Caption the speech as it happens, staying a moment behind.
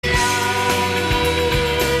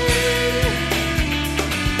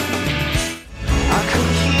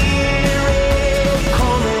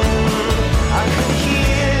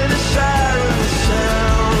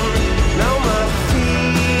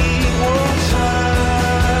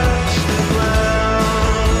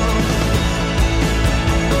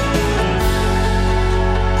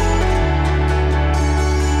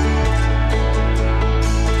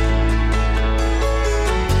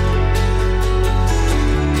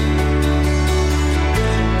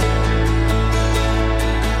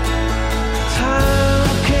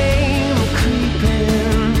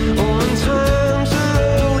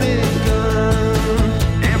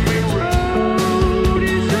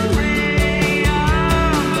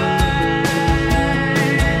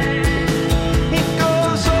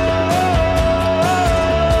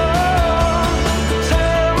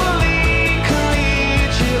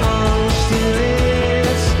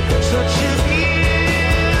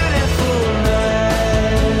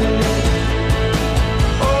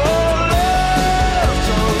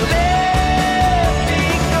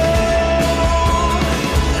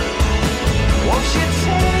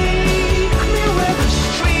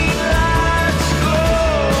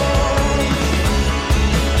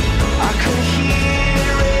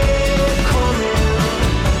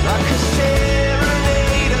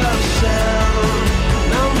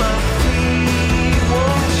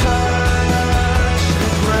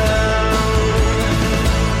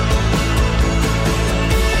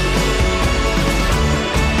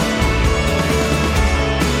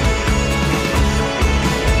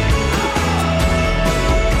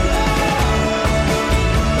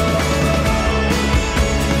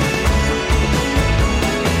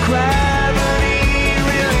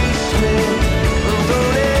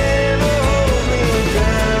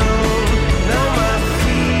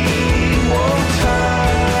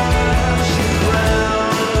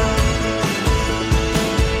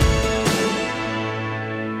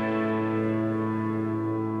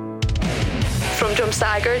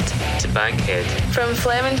Sagard to Bankhead, from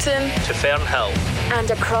Flemington to Fernhill, and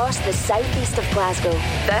across the southeast of Glasgow.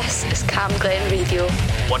 This is Cam Glen Radio.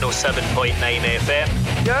 107.9 FM.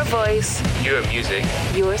 Your voice. Your music.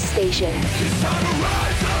 Your station. It's time to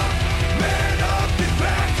rise up, man up and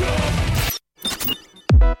back up.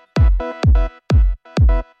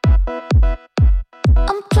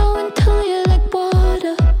 I'm flowing to you like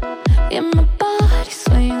water. Yeah, my body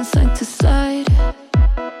swaying side to side.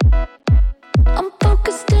 I'm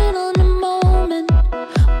focused in on the moment.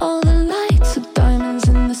 All the lights are diamonds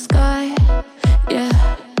in the sky. Yeah,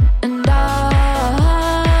 and I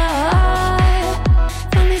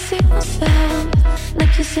finally see myself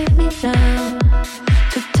like you see me now.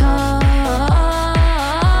 Took time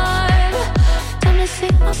to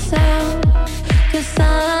see myself. 'Cause I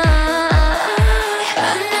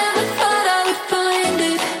never thought I would find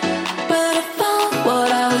it, but I found what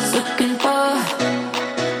I was looking for.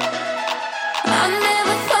 I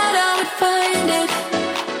never thought I would find it,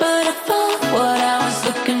 but I found what I was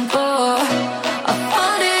looking for. I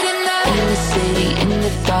found it in the city, in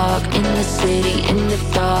the dark, in the city, in the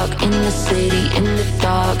dark, in the city, in the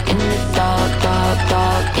dark, in the dark, dark,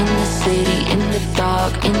 dark, in the city, in the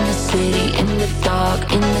dark, in the city, in the dark,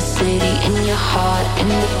 in the city, in your heart, in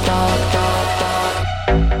the dark, dark, dark.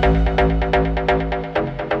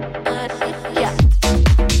 Yeah.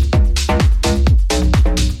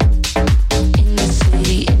 In the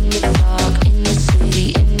city, in the dark, in the city,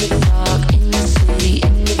 in the dark, in the city,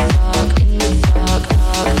 in the dark, in the dark,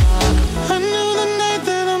 dark, dark. I knew the night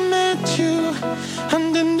that I met you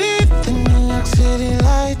underneath the New York City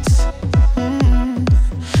lights.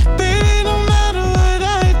 Baby, no matter what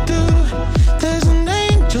I do, there's an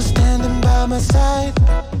angel standing by my side.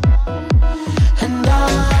 And I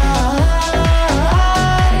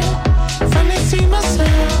finally see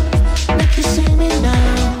myself like you see me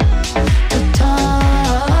now. The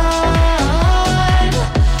time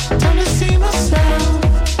to see myself.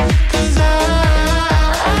 'Cause I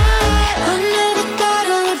never thought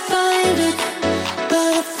I would find it,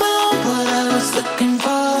 but I found what I was looking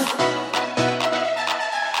for.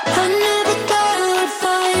 I never thought I would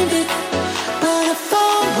find it, but I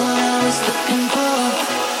found what I was looking for.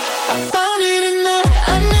 I found it in the.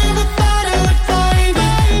 I never thought I would find it,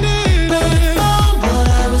 but I found what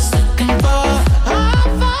I was looking for. I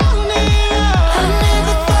found it. I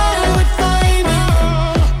never thought I would find it,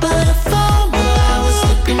 but I found what I was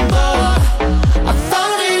looking for. I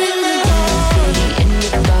found it in the city, in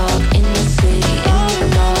the dark, in the city, in the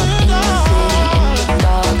dark, in the city, in the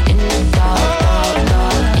dark, in the dark, dark,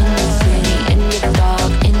 dark, in the city, in the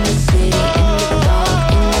dark, in the city, in the dark,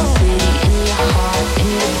 in the city, in your heart, in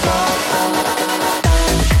the dark, dark, dark.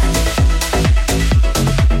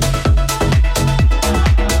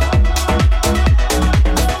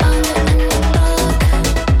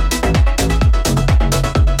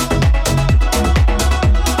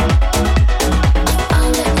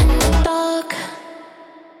 Found it in the dark.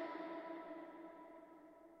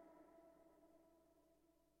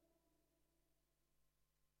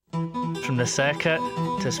 From the circuit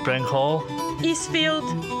to Spring Hall Eastfield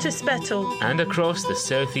to Spittal, and across the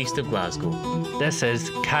southeast of Glasgow. This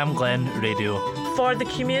is Cam Glen Radio. for the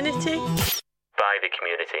community. By the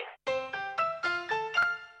community.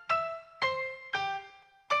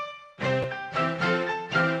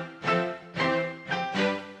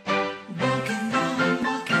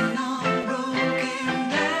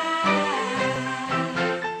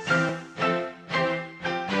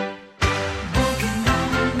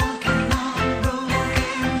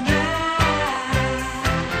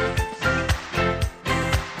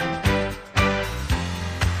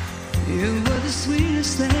 You were the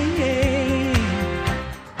sweetest thing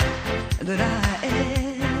that I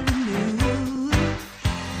ever knew.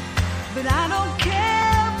 But I don't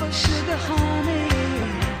care for sugar, honey,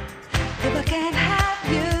 if I can't have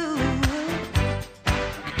you.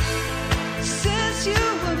 Since you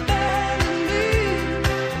were married me,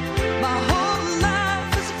 my whole life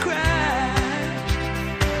has crashed.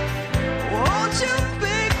 Won't you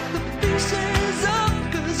pick the pieces up,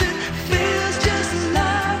 'cause it feels just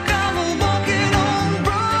like I'm walking on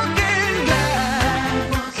broken glass.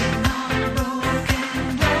 Walking on broken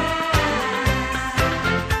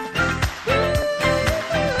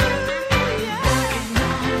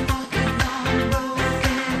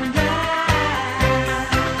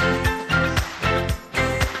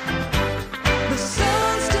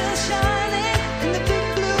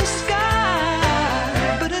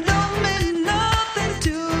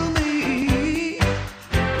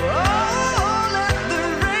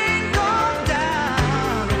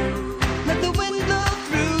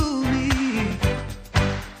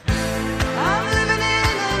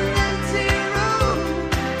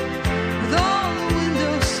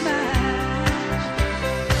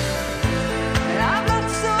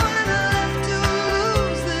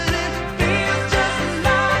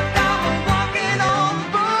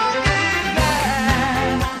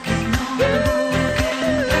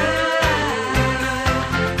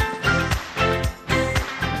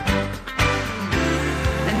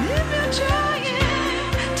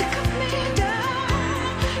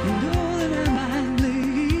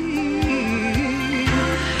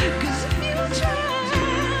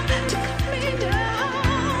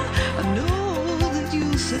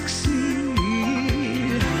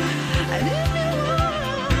succeed. And if you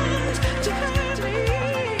want to hurt me,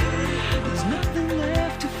 there's nothing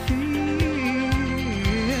left to fear.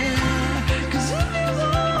 'Cause if you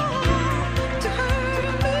want to hurt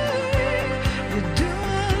me, you're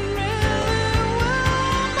doing really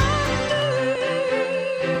well, my dear.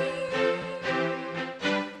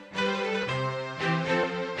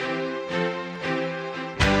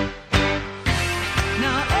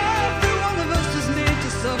 Now every one of us is made to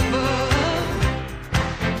suffer.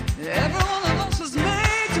 Every one of us is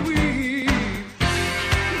made to weep.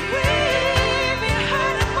 We've been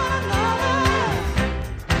hurting one another.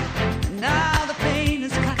 Now the pain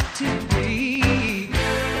has got too deep.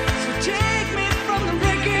 So take me from the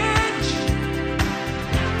wreckage.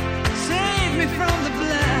 Save me from the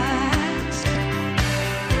blast.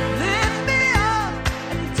 Lift me up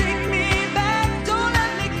and take me back. Don't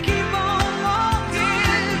let me keep on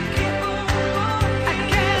walking. I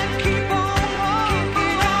can't keep on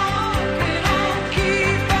walking on.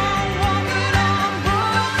 Keep on walking on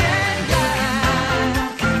broken glass.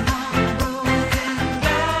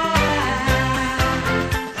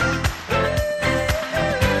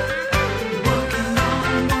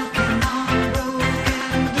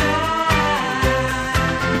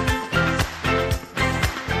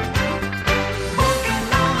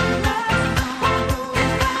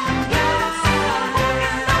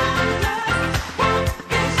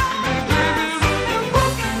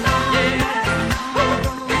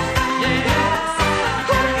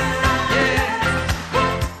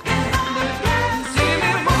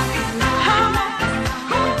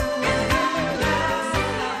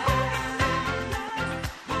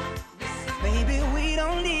 Baby, we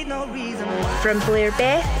don't need no reason why. From Blair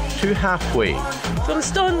Beth To halfway. From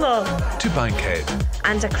Stonelaw To Bankhead.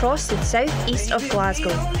 and across the southeast of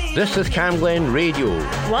Glasgow. This is Camglen Radio.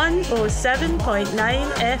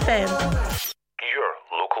 107.9 FM. Your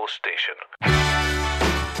local station.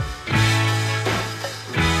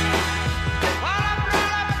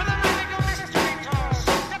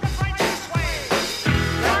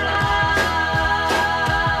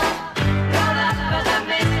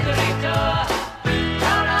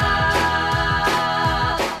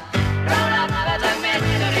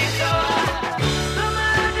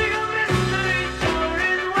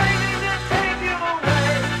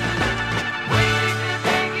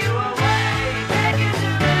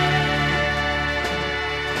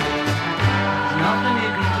 Nothing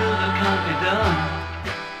you can do that can't be done.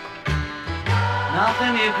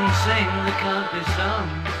 Nothing you can sing that can't be sung.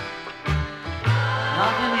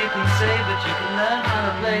 Nothing you can say, but you can learn how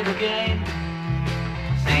to play the game.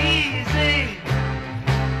 It's easy.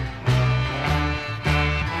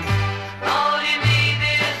 All you need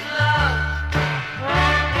is love.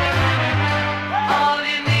 All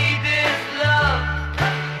you need is love.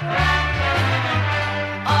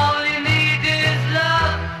 All you need is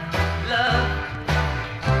love. Love.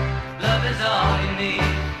 Love is all you need.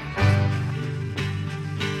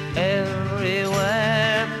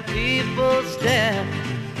 Everywhere people stare,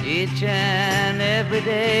 each and every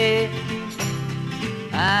day,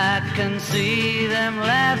 I can see them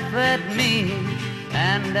laugh at me,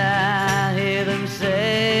 and I hear them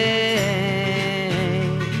say,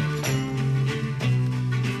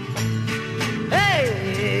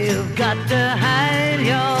 hey, you've got to hide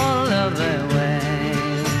your love away.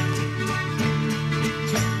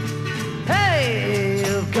 Hey,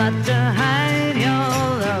 you've got to hide your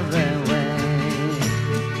love away.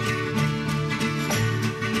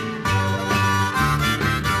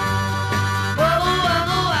 Oh,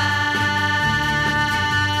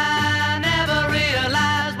 I never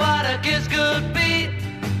realized what a kiss could be.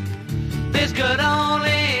 This could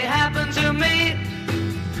only happen to me.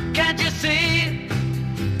 Can't you see?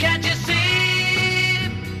 Can't you see?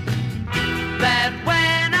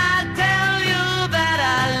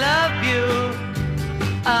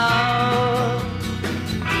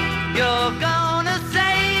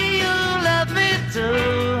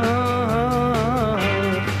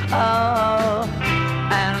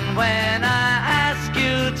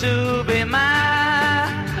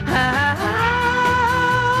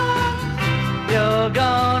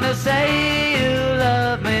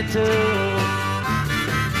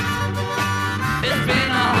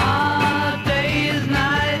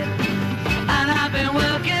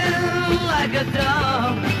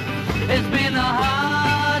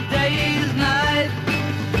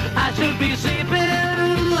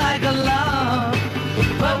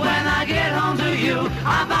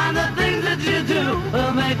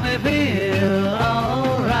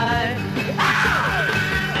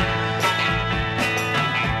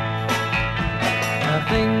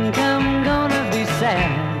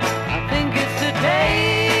 land. I think it's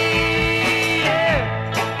today. Yeah.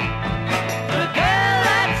 The girl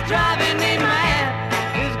that's driving me mad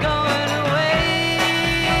is going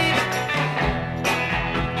away.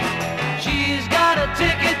 She's got a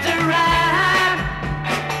ticket to ride.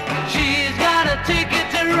 She's got a ticket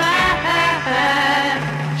to ride.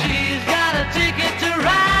 She's got a ticket to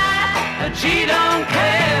ride, but she don't care.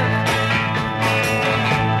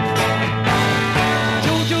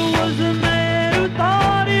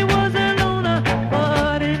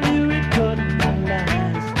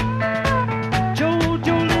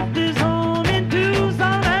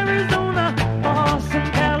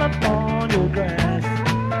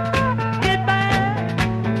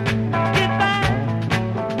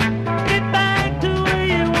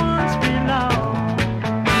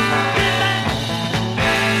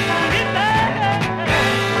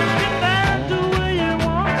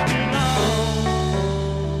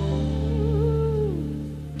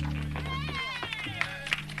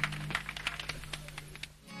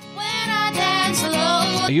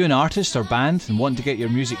 Are you an artist or band and want to get your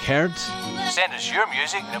music heard? Send us your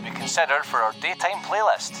music and it'll be considered for our daytime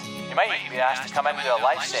playlist. You might even be asked to come in and do a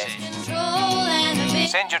live set.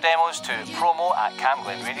 Send your demos to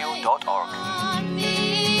promo@camglenradio.org.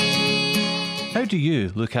 How do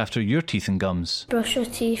you look after your teeth and gums? Brush your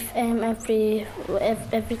teeth every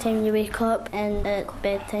time you wake up and at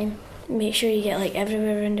bedtime. Make sure you get like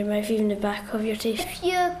everywhere around your mouth, even the back of your teeth. If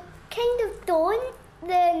you kind of don't,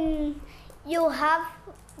 then you'll have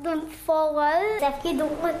them fall out. If you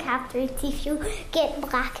don't look after your teeth, you'll get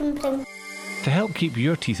black and brown. To help keep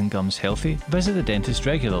your teeth and gums healthy, visit the dentist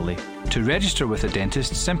regularly. To register with a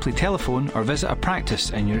dentist, simply telephone or visit a practice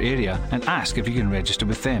in your area and ask if you can register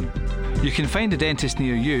with them. You can find a dentist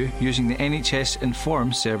near you using the NHS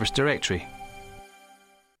Inform service directory.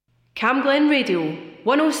 Camglen Radio,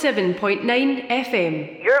 107.9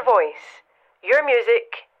 FM. Your voice, your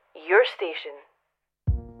music, your station.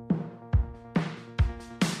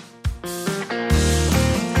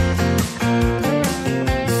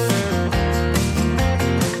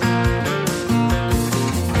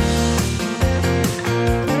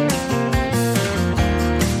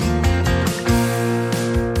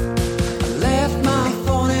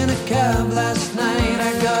 Last night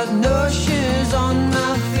I got no shoes on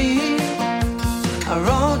my feet. I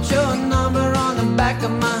wrote your number on the back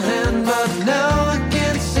of my hand, but now I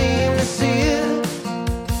can't seem to see it.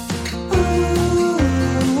 Ooh,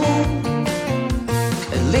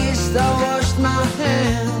 at least I washed my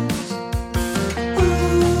hands.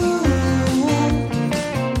 Ooh,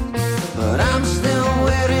 but I'm still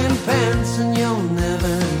wearing pants and you'll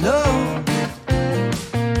never know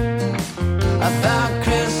about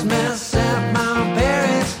Christmas.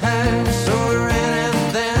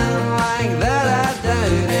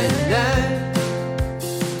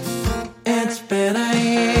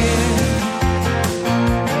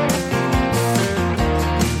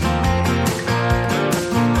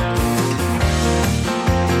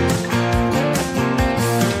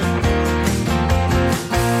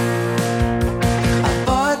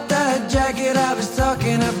 Jacket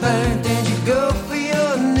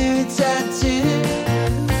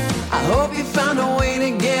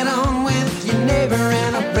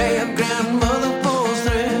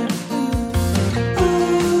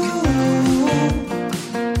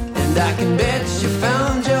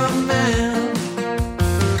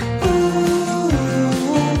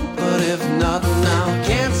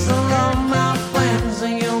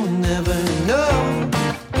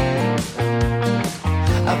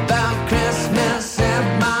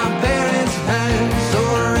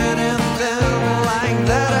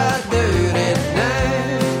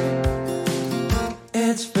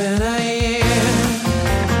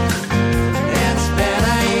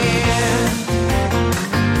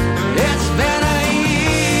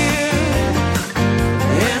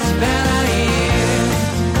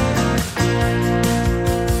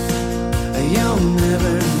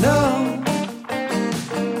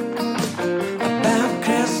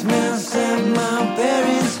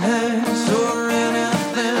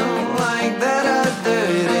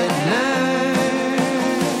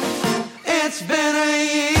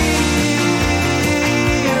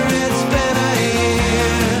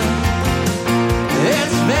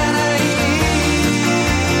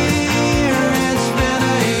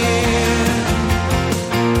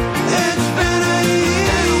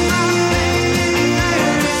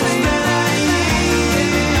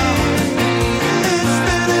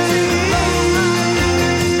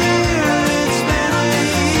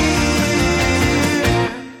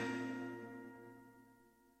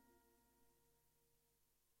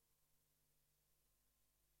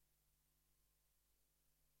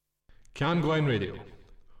Cam Glen Radio,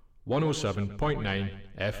 107.9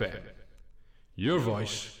 FM. Your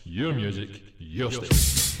voice, your music, your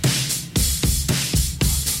station.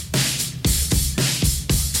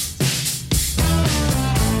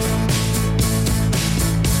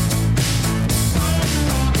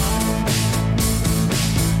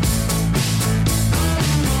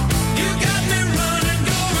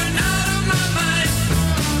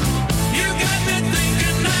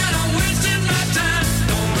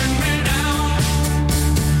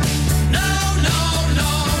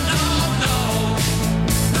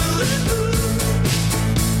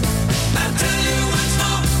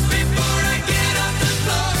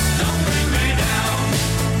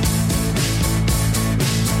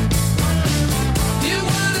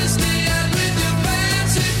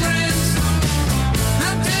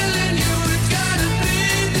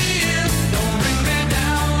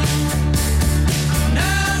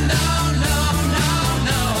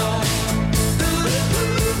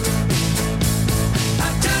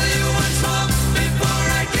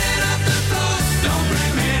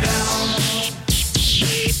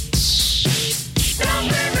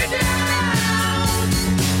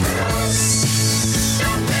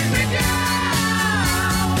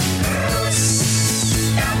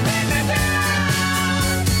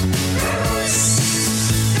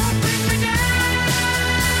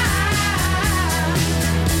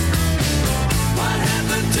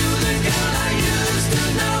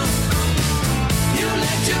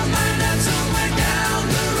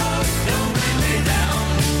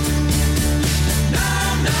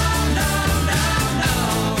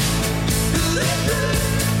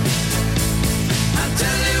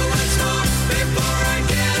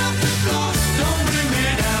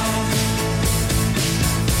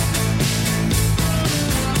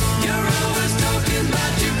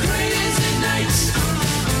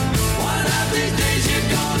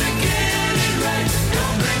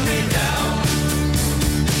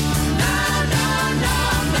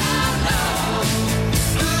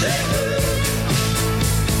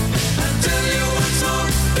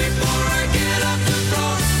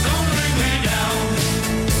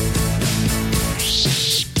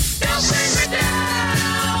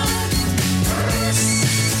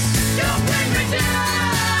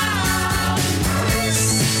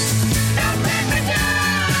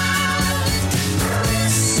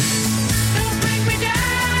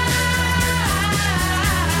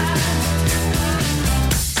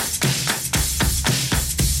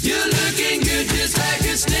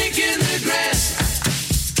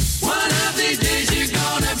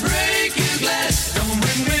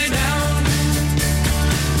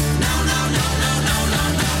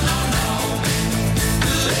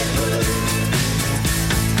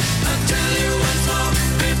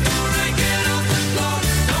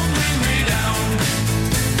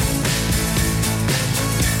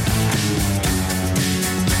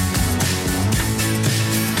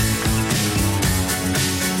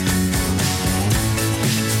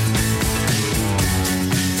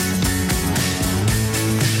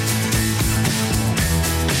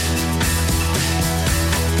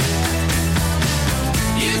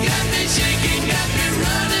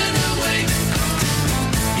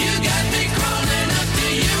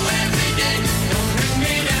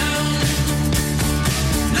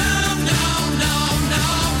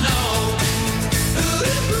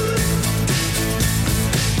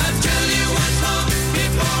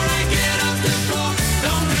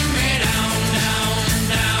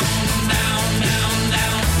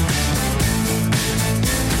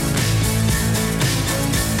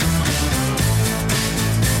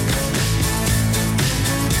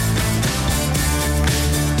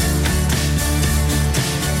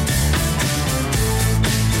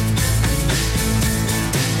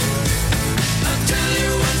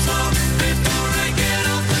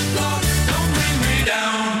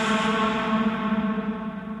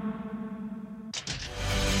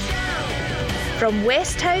 From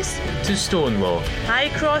Westhouse to Stonelaw, High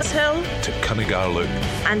Cross Hill to Cunningar Loop,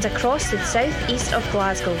 and across the southeast of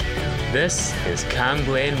Glasgow. This is Cam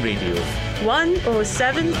Glen Radio,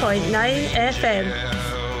 107.9 FM.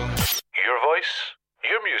 Your voice,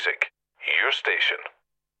 your music, your station.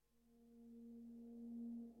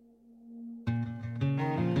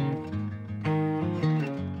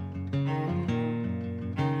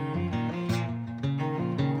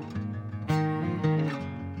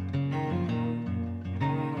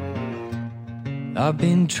 I've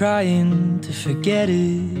been trying to forget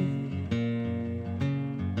it,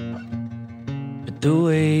 but the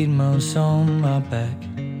weight mounts on my back.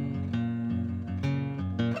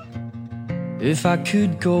 If I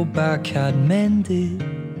could go back, I'd mend it,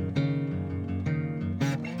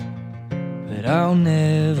 but I'll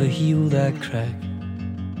never heal that crack.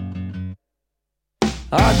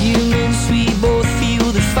 Arguments, we both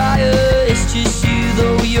feel the fire. It's just you,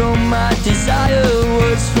 though you're my desire.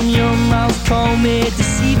 Words from your mouth call me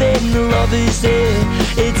deceiving. The love is there,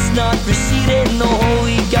 it's not receding. The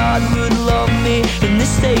holy God would love me in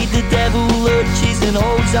this state. The devil lurches and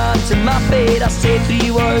holds on to my fate. I say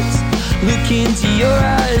 3 words, look into your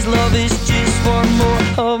eyes. Love is just one more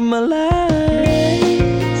of my life.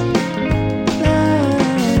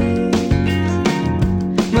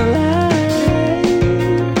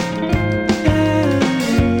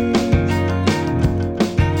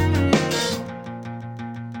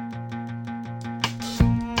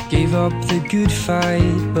 Gave up the good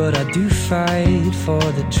fight, but I do fight for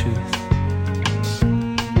the truth.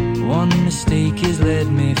 One mistake has led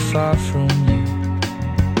me far from you.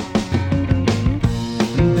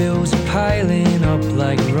 Bills are piling up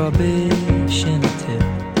like rubbish in a tip.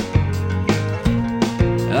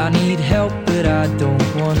 I need help, but I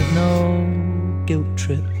don't want no guilt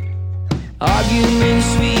trip. Arguments,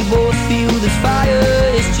 we both feel the fire.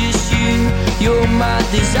 It's just you, you're my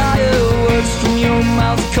desire. Words from your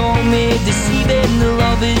mouth call me deceiving. The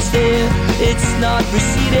love is there, it's not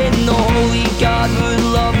receding. The holy God would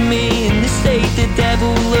love me in this state. The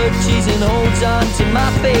devil lurches and holds on to my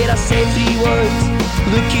fate. I say 3 words,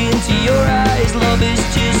 look into your eyes. Love is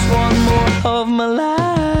just one more of my life.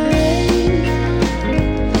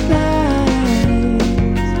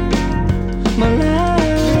 My life.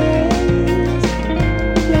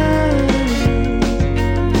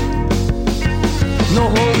 No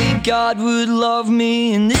holy God would love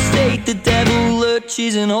me in this state. The devil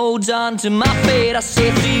lurches and holds on to my fate. I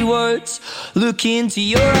say 3 words, look into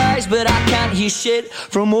your eyes, but I can't hear shit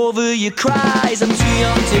from over your cries. I'm too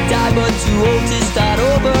young to die, but too old to start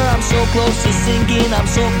over. I'm so close to sinking, I'm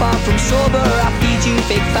so far from sober. I feed you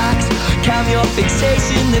fake facts, calm your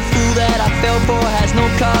fixation. The fool that I fell for has no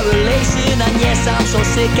correlation. And yes, I'm so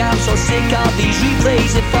sick of these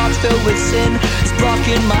replays. The thoughts filled with sin, it's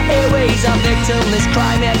blocking my airways. I'm victimless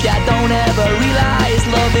crime, yet I don't ever realize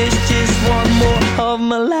love is just one more of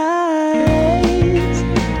my lies.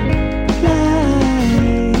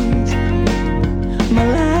 Lies. My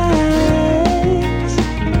lies.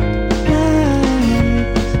 Lies.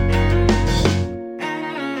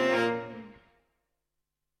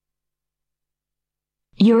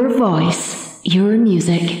 Your voice, your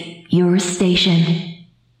music, your station.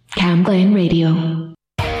 Cam Glen Radio.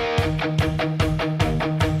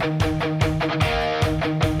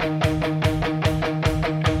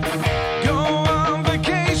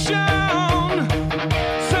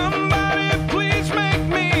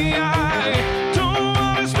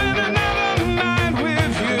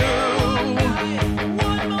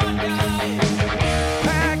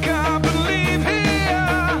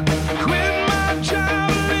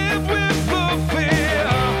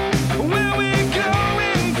 Will we go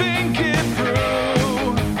and think it through?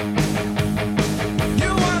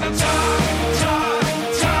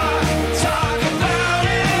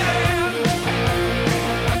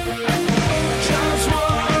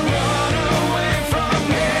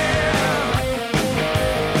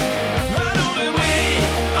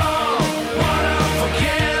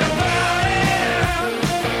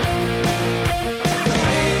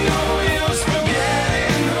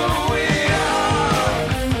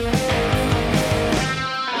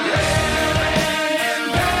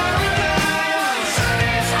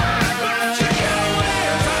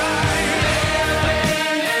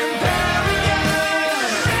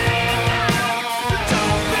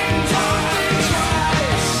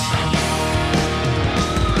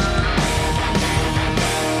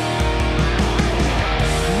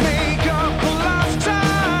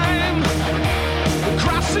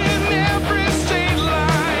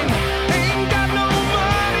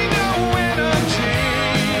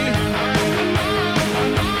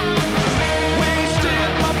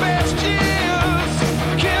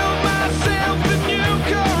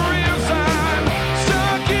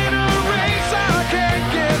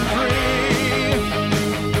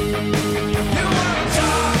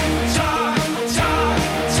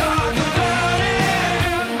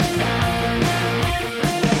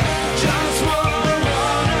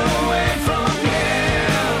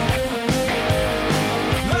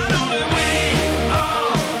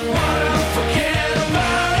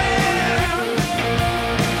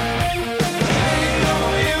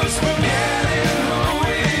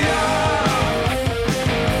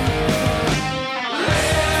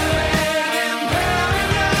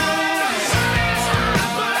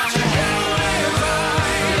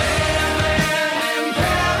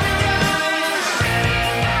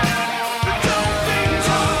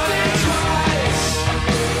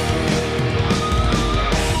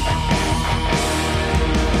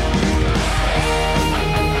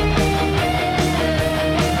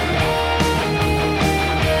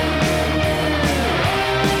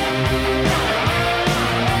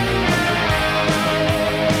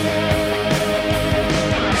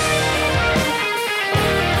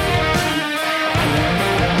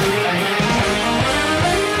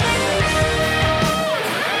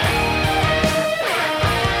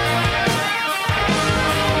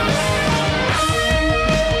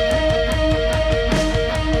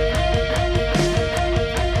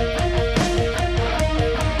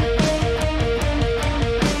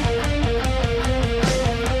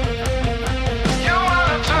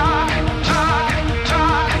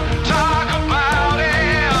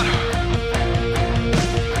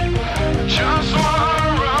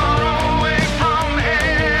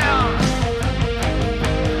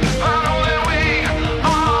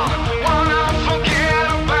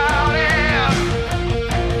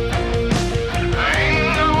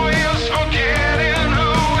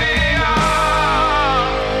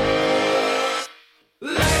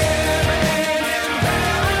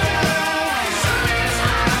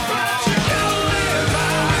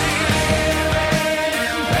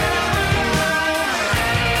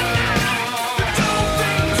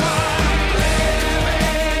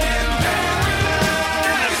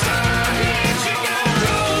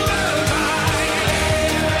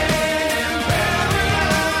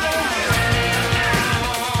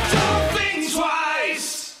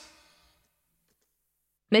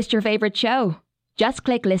 Missed your favourite show? Just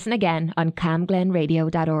click listen again on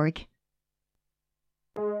camglenradio.org.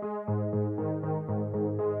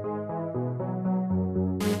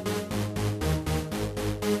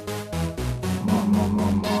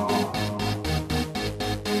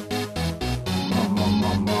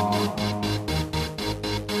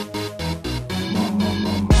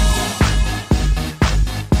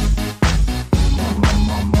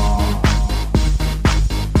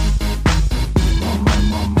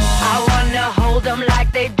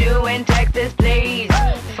 Like they do in Texas, please.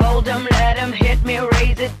 Fold them, let them hit me,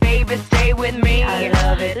 raise it, baby, stay with me. I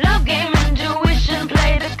love it. Love game, intuition,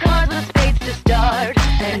 play the cards with spades to start.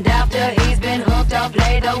 And after he's been hooked, I'll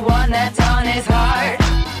play the one that's on his heart.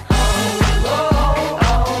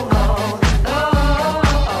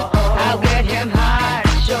 I'll get him hard,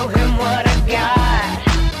 show him what I got.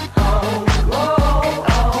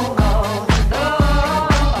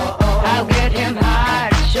 I'll get him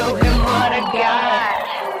hard, show him what I got.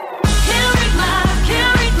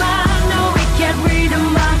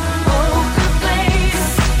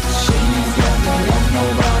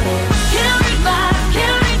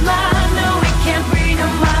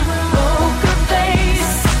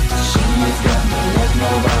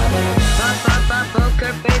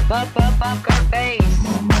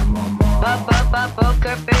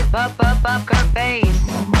 Poker face, poker face, poker face.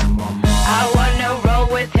 I wanna roll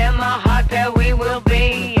with him, a hot pair we will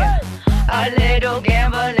be. A little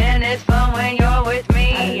gambling is fun when you're with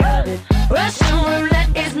me. Russian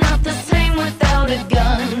roulette is not the same without a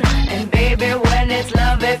gun. And baby, when it's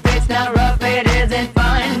love, if it's not rough, it isn't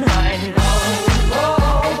fun.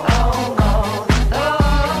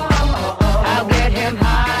 I'll get him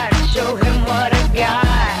hard, show him what I got.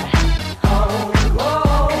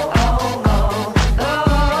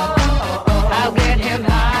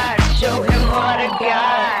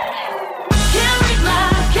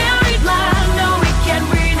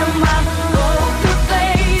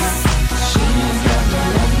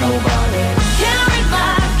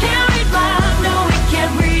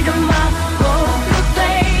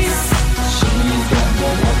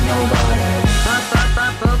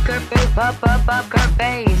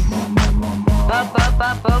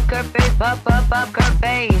 Poker face, poker face, poker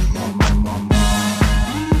face.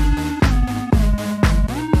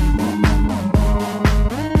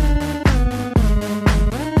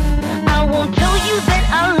 I won't tell you that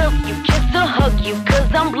I love you, kiss or hug you,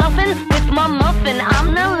 'cause I'm bluffing with my muffin.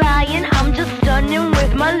 I'm not lying, I'm just stunning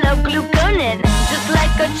with my love glue gunning. Just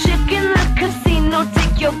like a chick in the casino,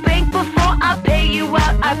 take your bank before I pay you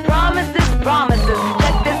out. I promise this promises.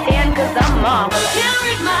 Check this hand 'cause I'm marvelous. Can't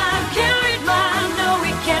read mine, no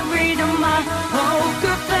we can't read my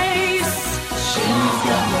poker face. She's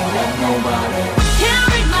got no love, nobody. Can't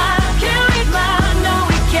read mine, no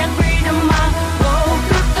we can't read my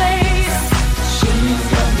poker face. She's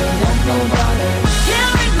got no love, nobody.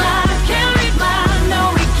 Can't read mine, no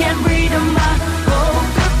we can't read my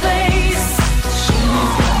poker face.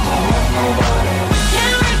 She's got no love, nobody.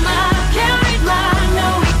 Can't read mine, no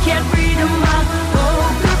we can't read my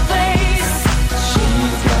poker face.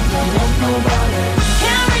 She's got no love, nobody.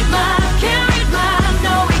 Can't read mine,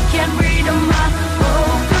 no we can't read my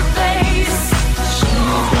poker face.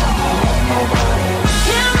 She's got no love, nobody.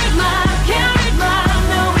 Can't read mine,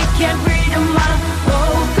 no we can't read my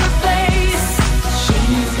poker face.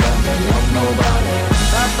 She's got no love, nobody.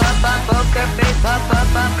 Poker face,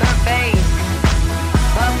 poker face.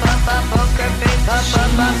 Poker face,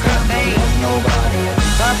 poker face. Nobody.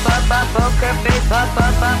 Poker face,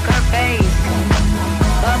 poker face.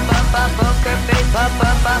 Poker face,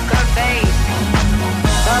 poker face.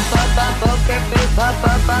 Poker face,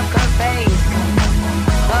 poker face.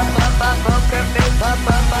 Poker face,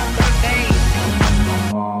 poker face.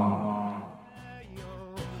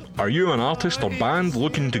 Are you an artist or band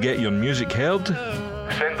looking to get your music heard?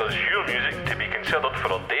 Send us your music to be considered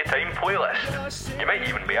for a daytime playlist. You might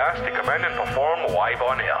even be asked to come in and perform live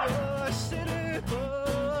on air.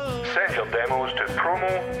 Send your demos to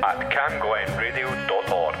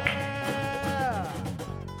promo@camglenradio.org.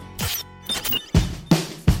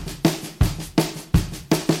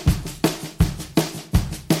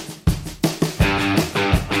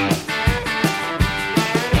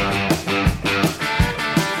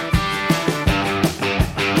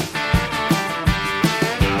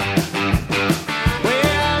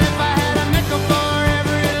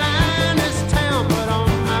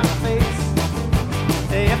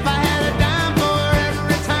 If I had a dime for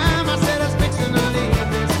every time I said I was fixing to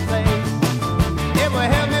leave this place.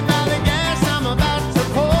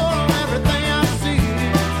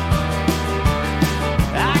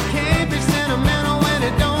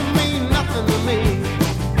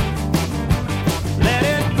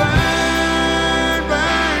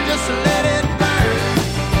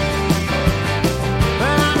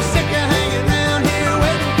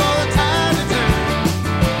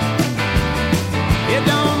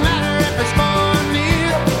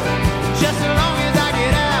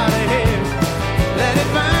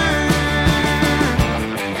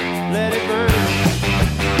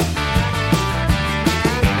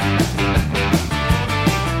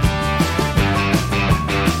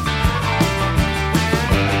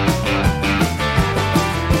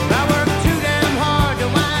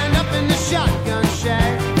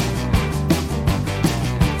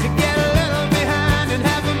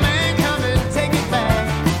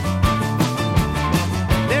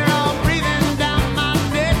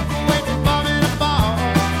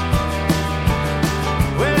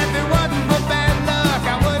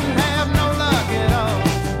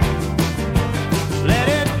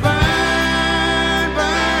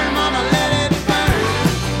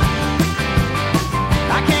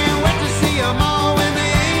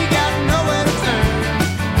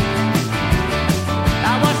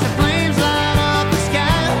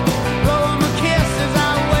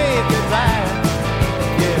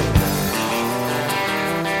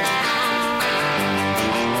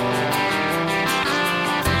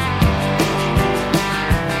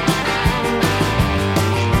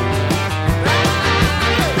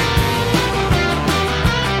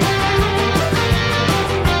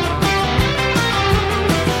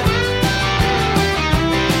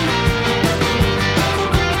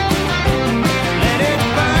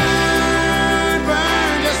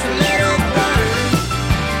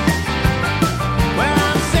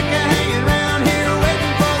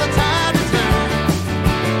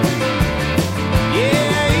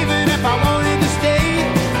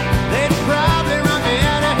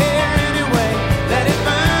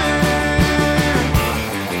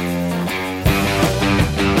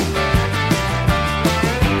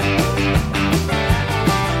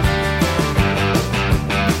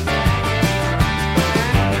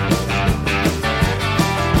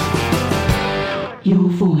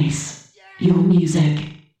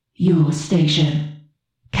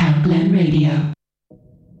 Radio.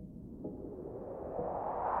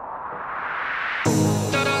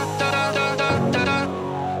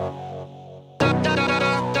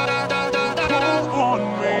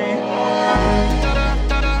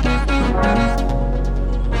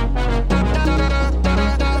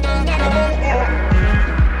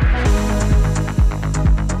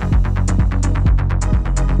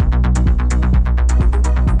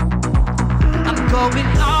 Going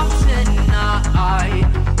out tonight.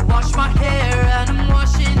 Wash my hair and I'm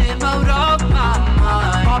washing him out of my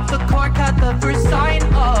mind. Pop the cork at the first sign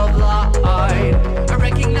of light. I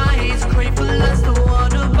recognize grateful as the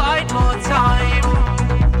one to bite more time.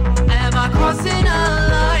 Am I crossing a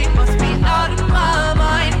line? Must be out of my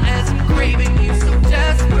mind as I'm craving you so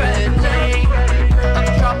desperately. I'm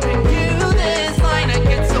dropping you this line. I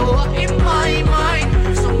get so up in my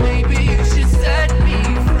mind. So maybe you should set me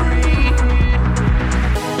free.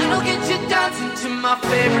 I'll get you dancing to my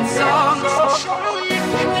favorite songs.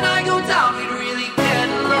 When I go down, we really get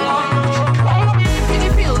along. Can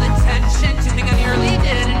you feel the tension? To think I nearly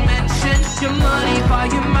didn't mention your money by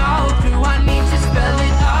your mouth. Do I need to spell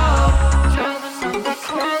it out?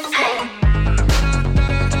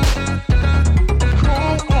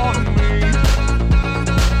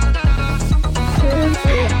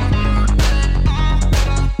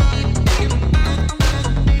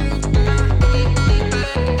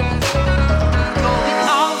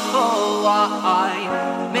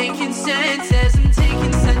 Making sense as I'm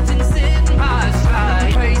taking sentence in my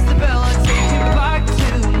stride. Praise the bell, I take it back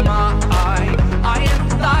to my eye. I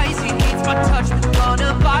empathize, he needs my touch, but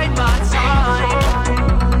gonna bide my time.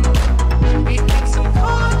 He thinks I'm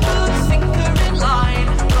caught up, sinker in line,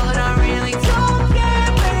 but I really don't care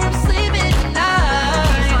where I'm sleeping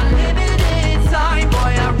tonight. Unlimited time,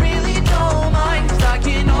 boy, I really don't mind, 'cause I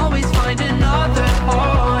can always find another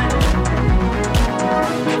horn.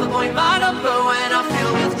 Give a boy my number when I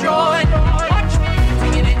feel withdrawn.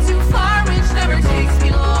 Taking it too far, which never takes me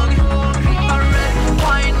long. My red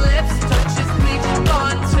wine lips touches bleaching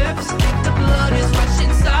on tips. Think the blood is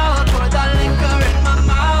rushing south, pour that liquor in my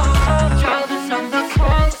mouth. Driving on the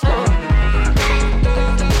console.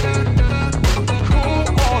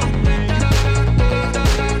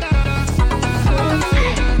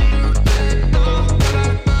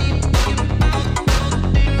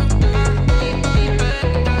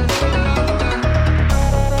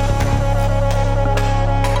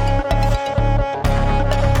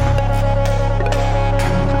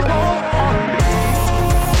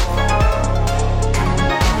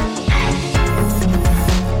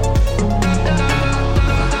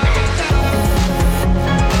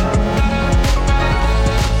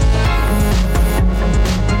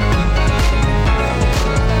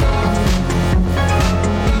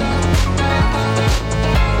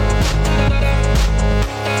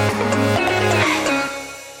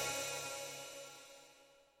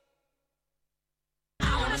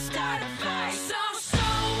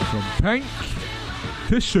 Pink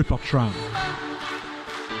to Supertramp,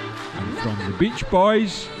 and from the Beach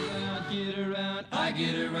Boys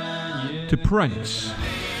to Prince,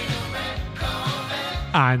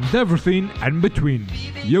 and everything in between.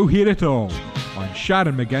 You'll hear it all on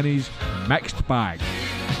Sharon McGinney's Mixed Bag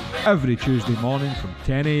every Tuesday morning from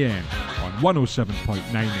 10 a.m. on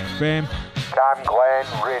 107.9 FM. Cam Glen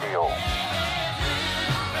Radio.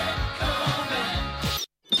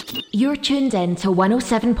 You're tuned in to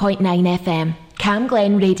 107.9 FM, Cam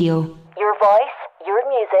Glen Radio. Your voice, your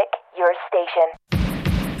music, your station.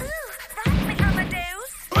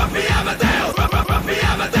 Ruffy Amadeus! Ruffy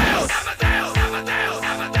Amadeus!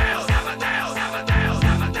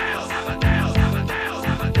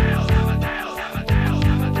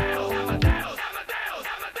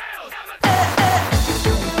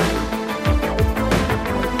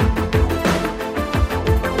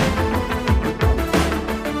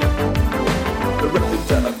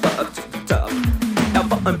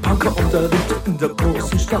 Ein Punker unterrichtete in der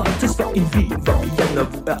großen Stadt. Es war in Wien, war Vienna,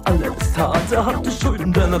 wo alles tat. Er hatte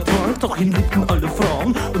Schulden der Natur, doch ihn liebten alle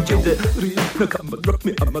Frauen. Und jede rief, na kann man Rock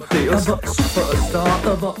Me Amadeus. Er war Superstar,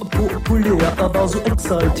 er war populär, er war so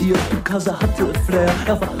exaltiert, because er hatte Flair.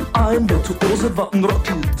 Er war ein Virtuose, war ein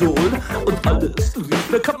Rockidol. Und alles rief,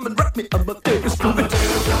 na kann man Rock Me Amadeus.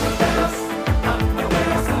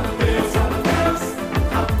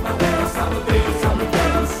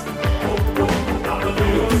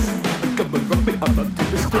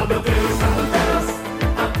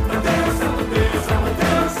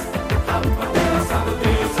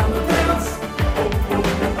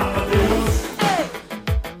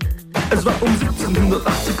 Es war um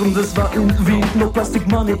 1780 und es war irgendwie nur Plastic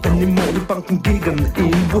Money in die Modebanken gegen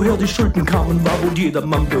ihn. Woher die Schulden kamen, war wohl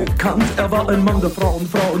jedermann bekannt. Er war ein Mann der Frauen,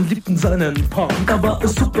 Frauen liebten seinen Punk. Er war ein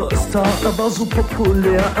Superstar, er war so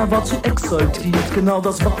populär, er war zu exaltiert, genau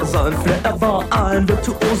das war sein Flair. Er war ein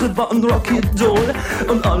Virtuose, war ein Rocky-Doll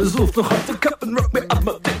und alle suchten noch heute Captain Rock Me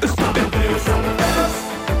Amadeus.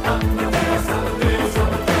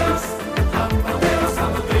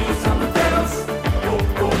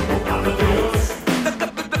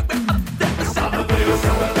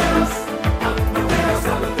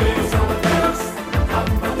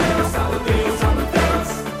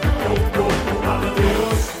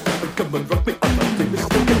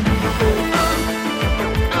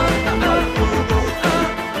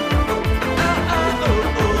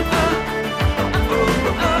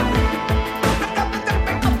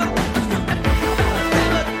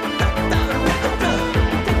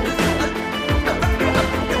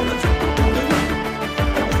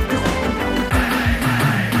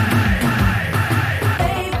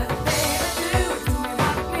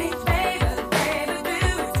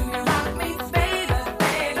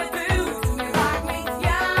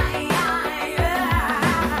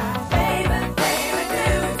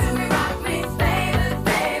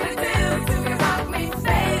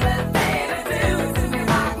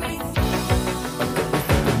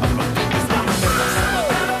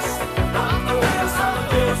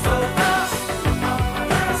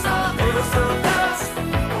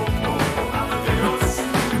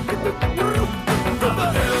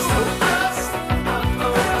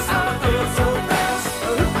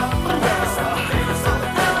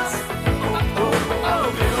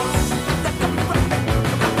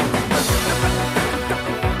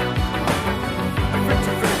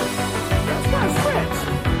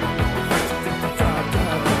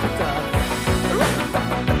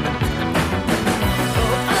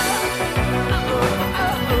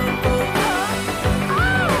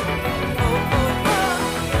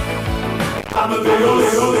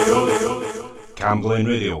 Cam Glen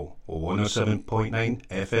Radio, 107.9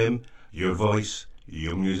 FM, your voice,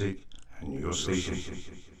 your music, and your station.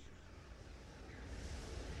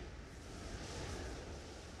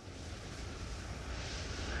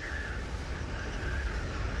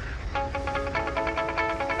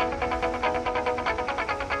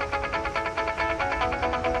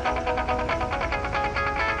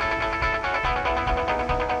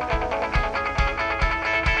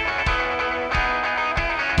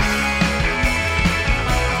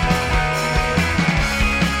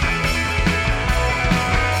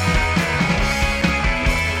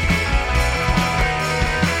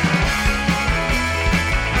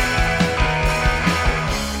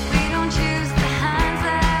 We don't choose the hands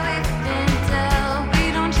that we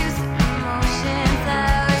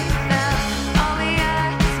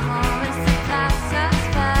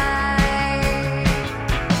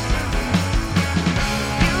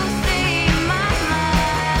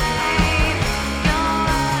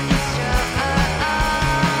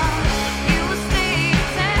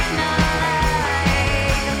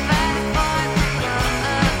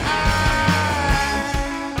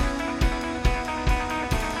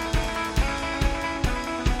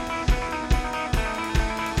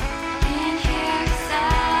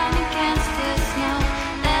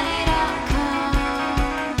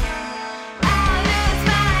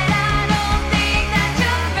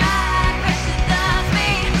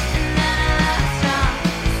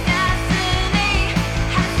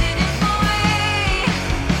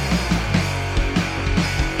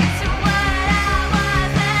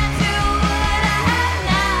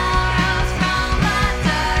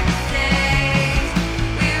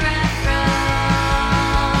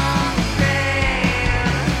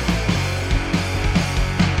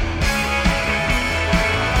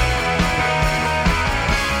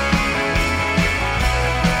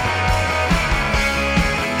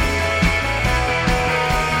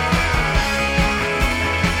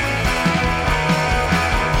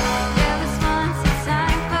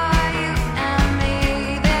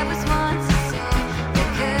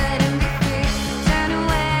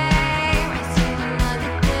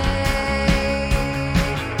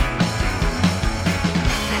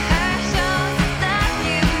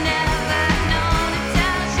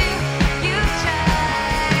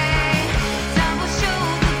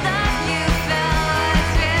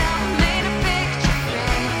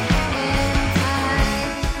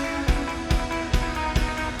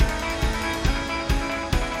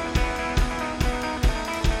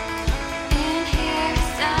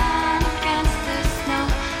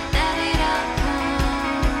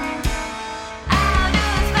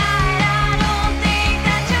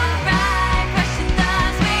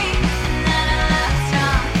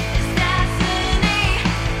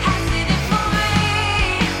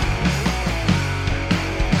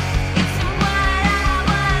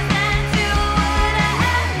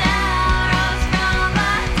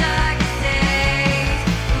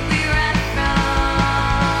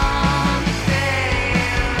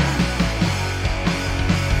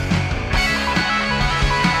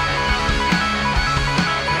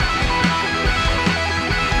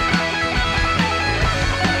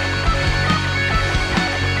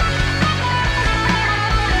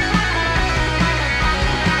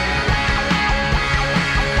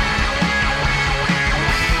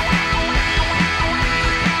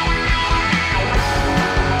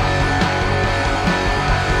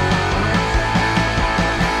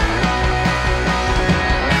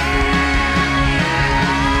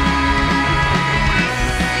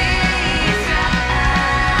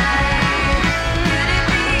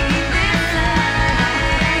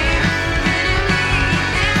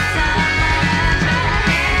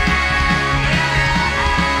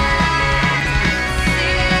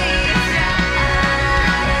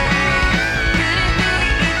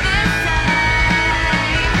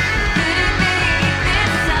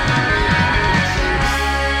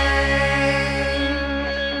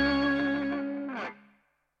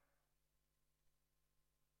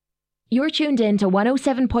You're tuned in to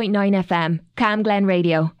 107.9 FM, Cam Glen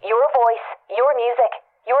Radio. Your voice, your music,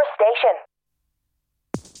 your station.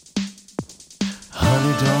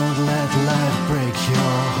 Honey, don't let life break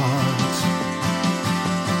your heart.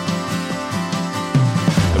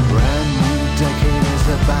 A brand new decade is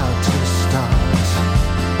about to start.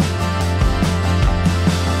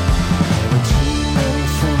 There were too many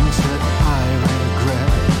things that I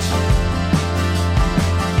regret,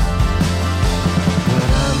 but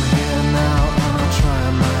I'm here now and I'll try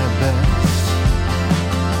my best.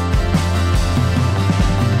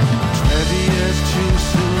 20 years too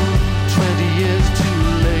soon, 20 years too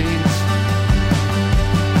late.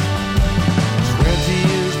 20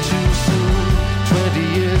 years too soon,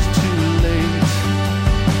 20 years too late.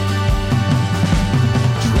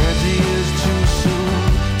 20 years too soon,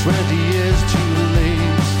 20 years too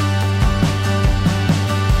late.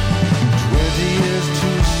 20 years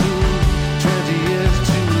too soon, 20 years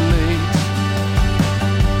too late.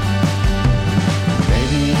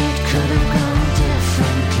 Maybe it could have gone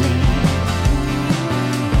differently.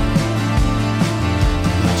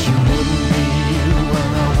 But you wouldn't be you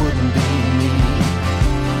and I wouldn't be me.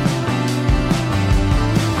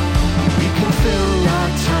 We can fill our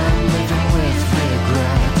time living with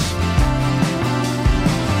regret.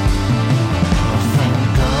 Oh, thank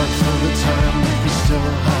God for the time that we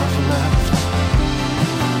still have left.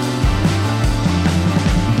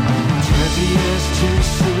 20 years too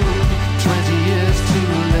soon, 20 years too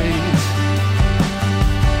late.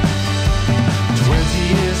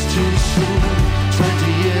 20 years too soon,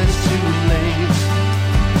 20 years too late.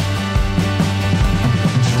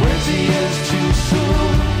 20 years too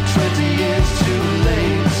soon, 20 years too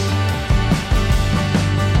late.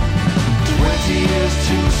 20 years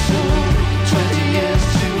too soon, 20 years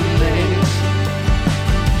too late.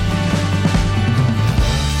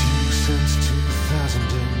 Loved you since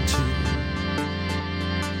 2002.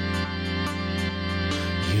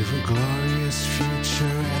 You've a glorious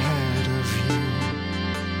future ahead of you.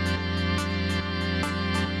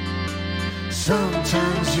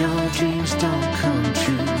 Sometimes your dreams don't come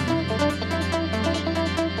true.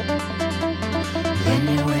 Then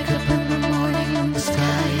you wake up in the morning and the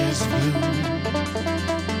sky is blue.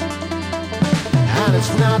 And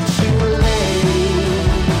it's not too late.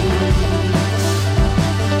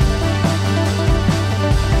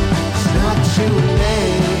 It's not too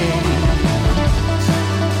late.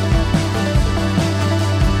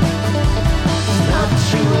 It's not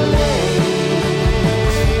too late.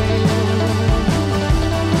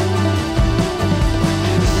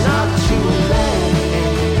 It's not too late.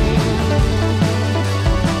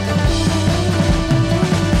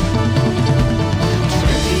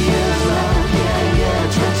 20 years long, yeah,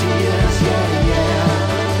 yeah. 20 years, yeah, yeah.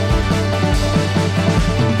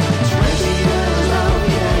 20 years long,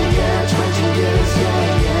 yeah, yeah. 20 years,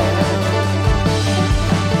 yeah, yeah.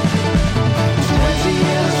 20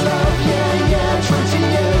 years long, yeah, yeah. 20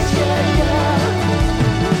 years, yeah, yeah.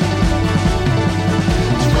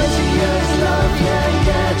 20 years love, yeah,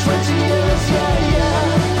 yeah. 20 years, yeah, yeah.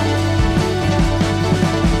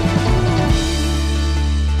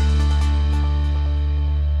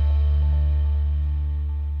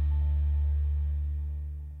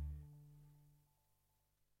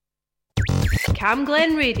 Cam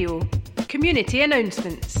Glen Radio. Community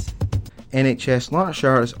announcements. NHS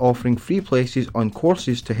Lanarkshire is offering free places on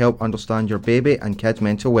courses to help understand your baby and kid's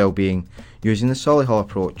mental well-being using the Solihull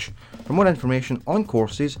approach. For more information on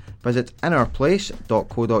courses, visit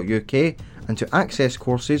inourplace.co.uk, and to access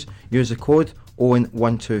courses, use the code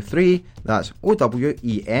OWEN123, that's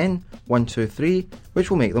OWEN 123, which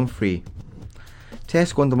will make them free.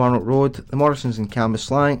 Tesco on Kilmarnock Road, the Morrisons in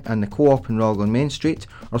Cambuslang and the Co-op in Raglan Main Street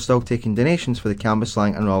are still taking donations for the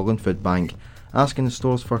Cambuslang and Raglan Food Bank, asking the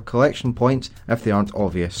stores for collection points if they aren't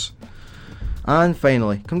obvious. And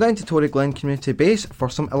finally, come down to Tory Glen Community Base for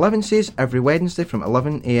some 11ses every Wednesday from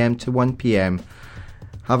 11am to 1pm.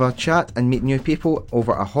 Have a chat and meet new people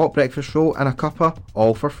over a hot breakfast roll and a cuppa,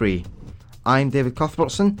 all for free. I'm David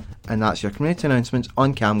Cuthbertson, and that's your community announcements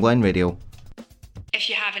on Cam Glen Radio. If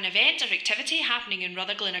you have an event or activity happening in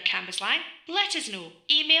Rutherglen or Cambuslang, let us know.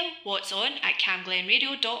 Email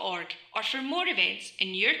what'son@camglenradio.org, or for more events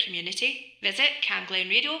in your community, visit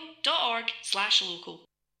camglenradio.org/local.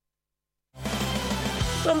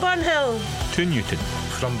 From Burnhill to Newton.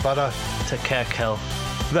 From Borough to Kirkhill.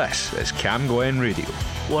 This is Cam Glen Radio.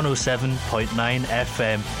 107.9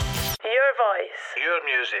 FM. Your voice. Your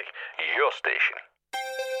music. Your station.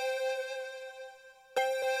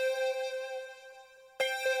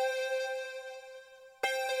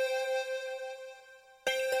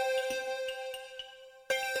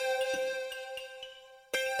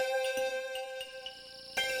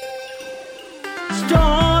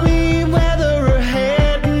 Stormy weather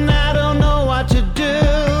ahead and I don't know what to do.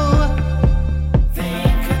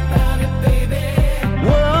 Think about it, baby.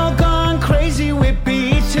 World gone crazy, we're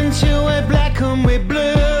beaten till we're black and we're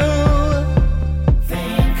blue.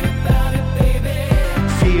 Think about it, baby.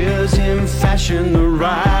 Fears in fashion, the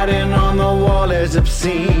writing on the wall is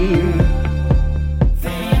obscene.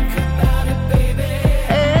 Think about it, baby.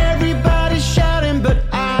 Everybody's shouting, but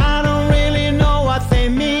I don't really know what they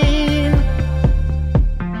mean.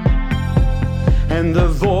 And the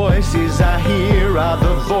voices I hear are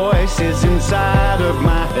the voices inside of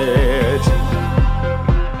my head.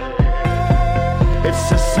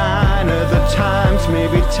 It's a sign of the times,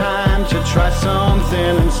 maybe time to try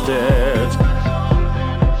something instead.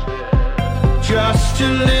 Just a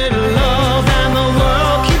little love and the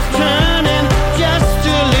world keeps turning. Just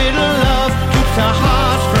a little love keeps our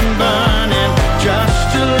hearts from burning.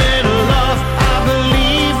 Just a little love, I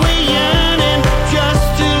believe we're yearning.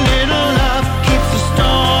 Just a little love keeps the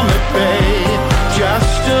storm at bay.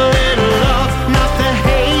 Just a little love, not the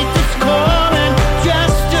hate that's calling.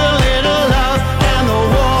 Just a little love and the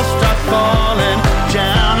walls start falling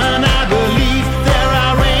down. And I believe there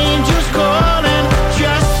are angels calling.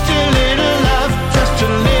 Just a little love, just a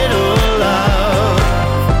little love.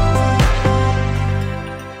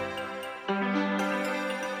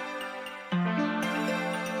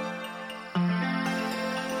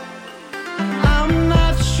 I'm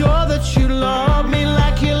not sure that you love me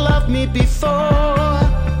like you loved me before.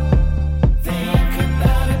 Think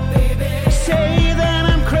about it, baby. Say that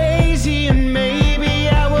I'm crazy and maybe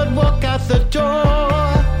I would walk out the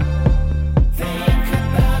door. Think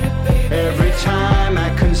about it, baby. Every time I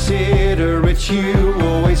consider it, you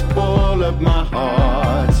always pull up my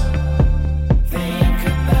heart. Think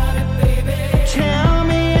about it, baby. Tell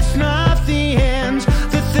me it's not the end,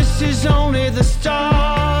 that this is only the start.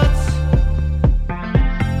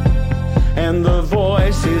 And the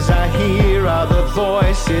voices I hear are the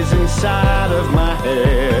voices inside of my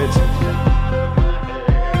head.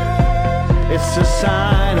 It's a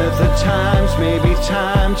sign of the times, maybe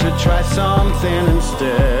time to try something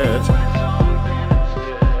instead.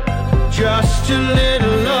 Just a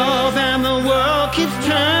little love and the world keeps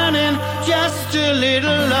turning. Just a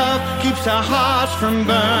little love keeps our hearts from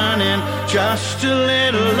burning. Just a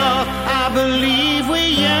little love, I believe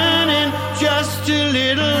we're yearning. Just a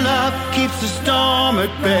little love keeps the storm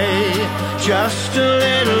at bay. Just a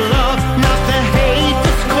little love, not the hate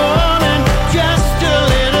that's calling. Just a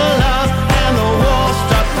little love and the walls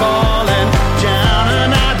start falling down.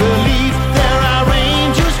 And I believe there are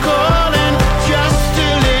angels calling. Just a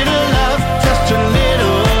little love, just a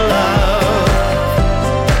little love.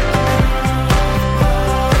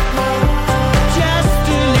 Just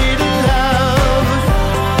a little love.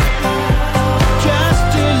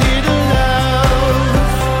 Just a little love.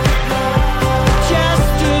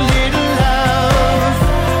 Just a little love.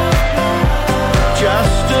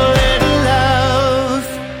 Just a little love.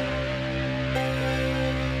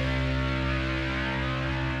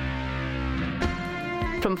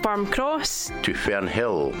 From Farm Cross to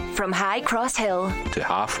Fernhill, From High Cross Hill to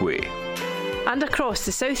Halfway, and across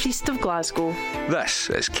the southeast of Glasgow. this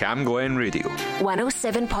is Cam Glen Radio,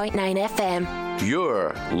 107.9 FM.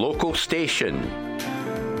 your local station.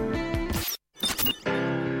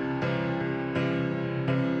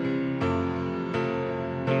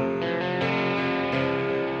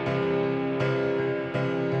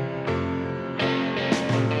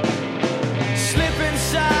 Slip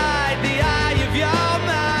inside the eye of your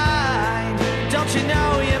mind. Don't you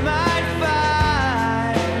know you might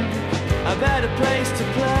find a better place to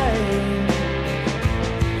play?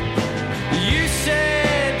 You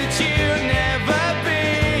said that you've never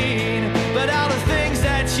been, but all the things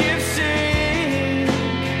that you've seen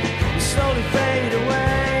slowly fade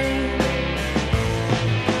away.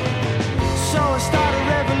 So I start a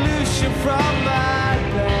revolution from my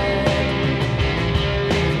bed.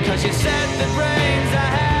 'Cause you said the brains I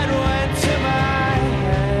had went to my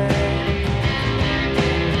head.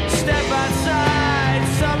 Step outside,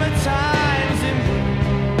 summertime's in bloom.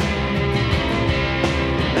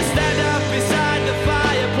 I stand up beside the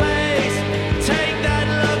fireplace. Take that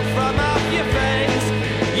look from off your face.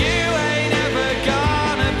 You ain't ever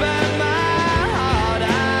gonna burn my heart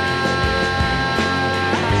out.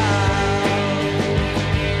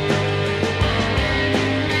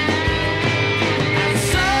 And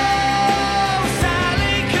so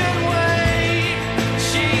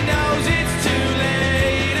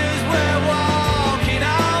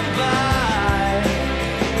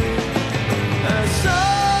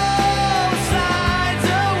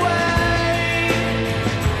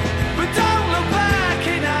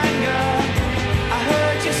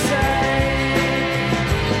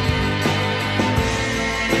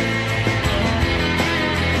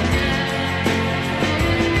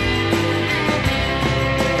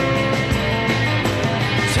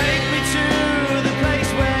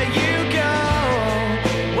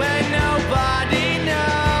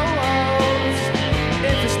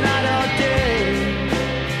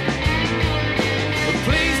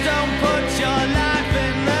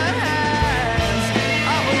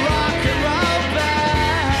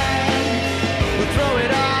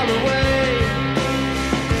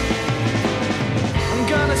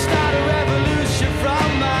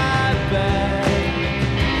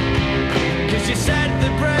She said the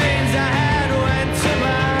brave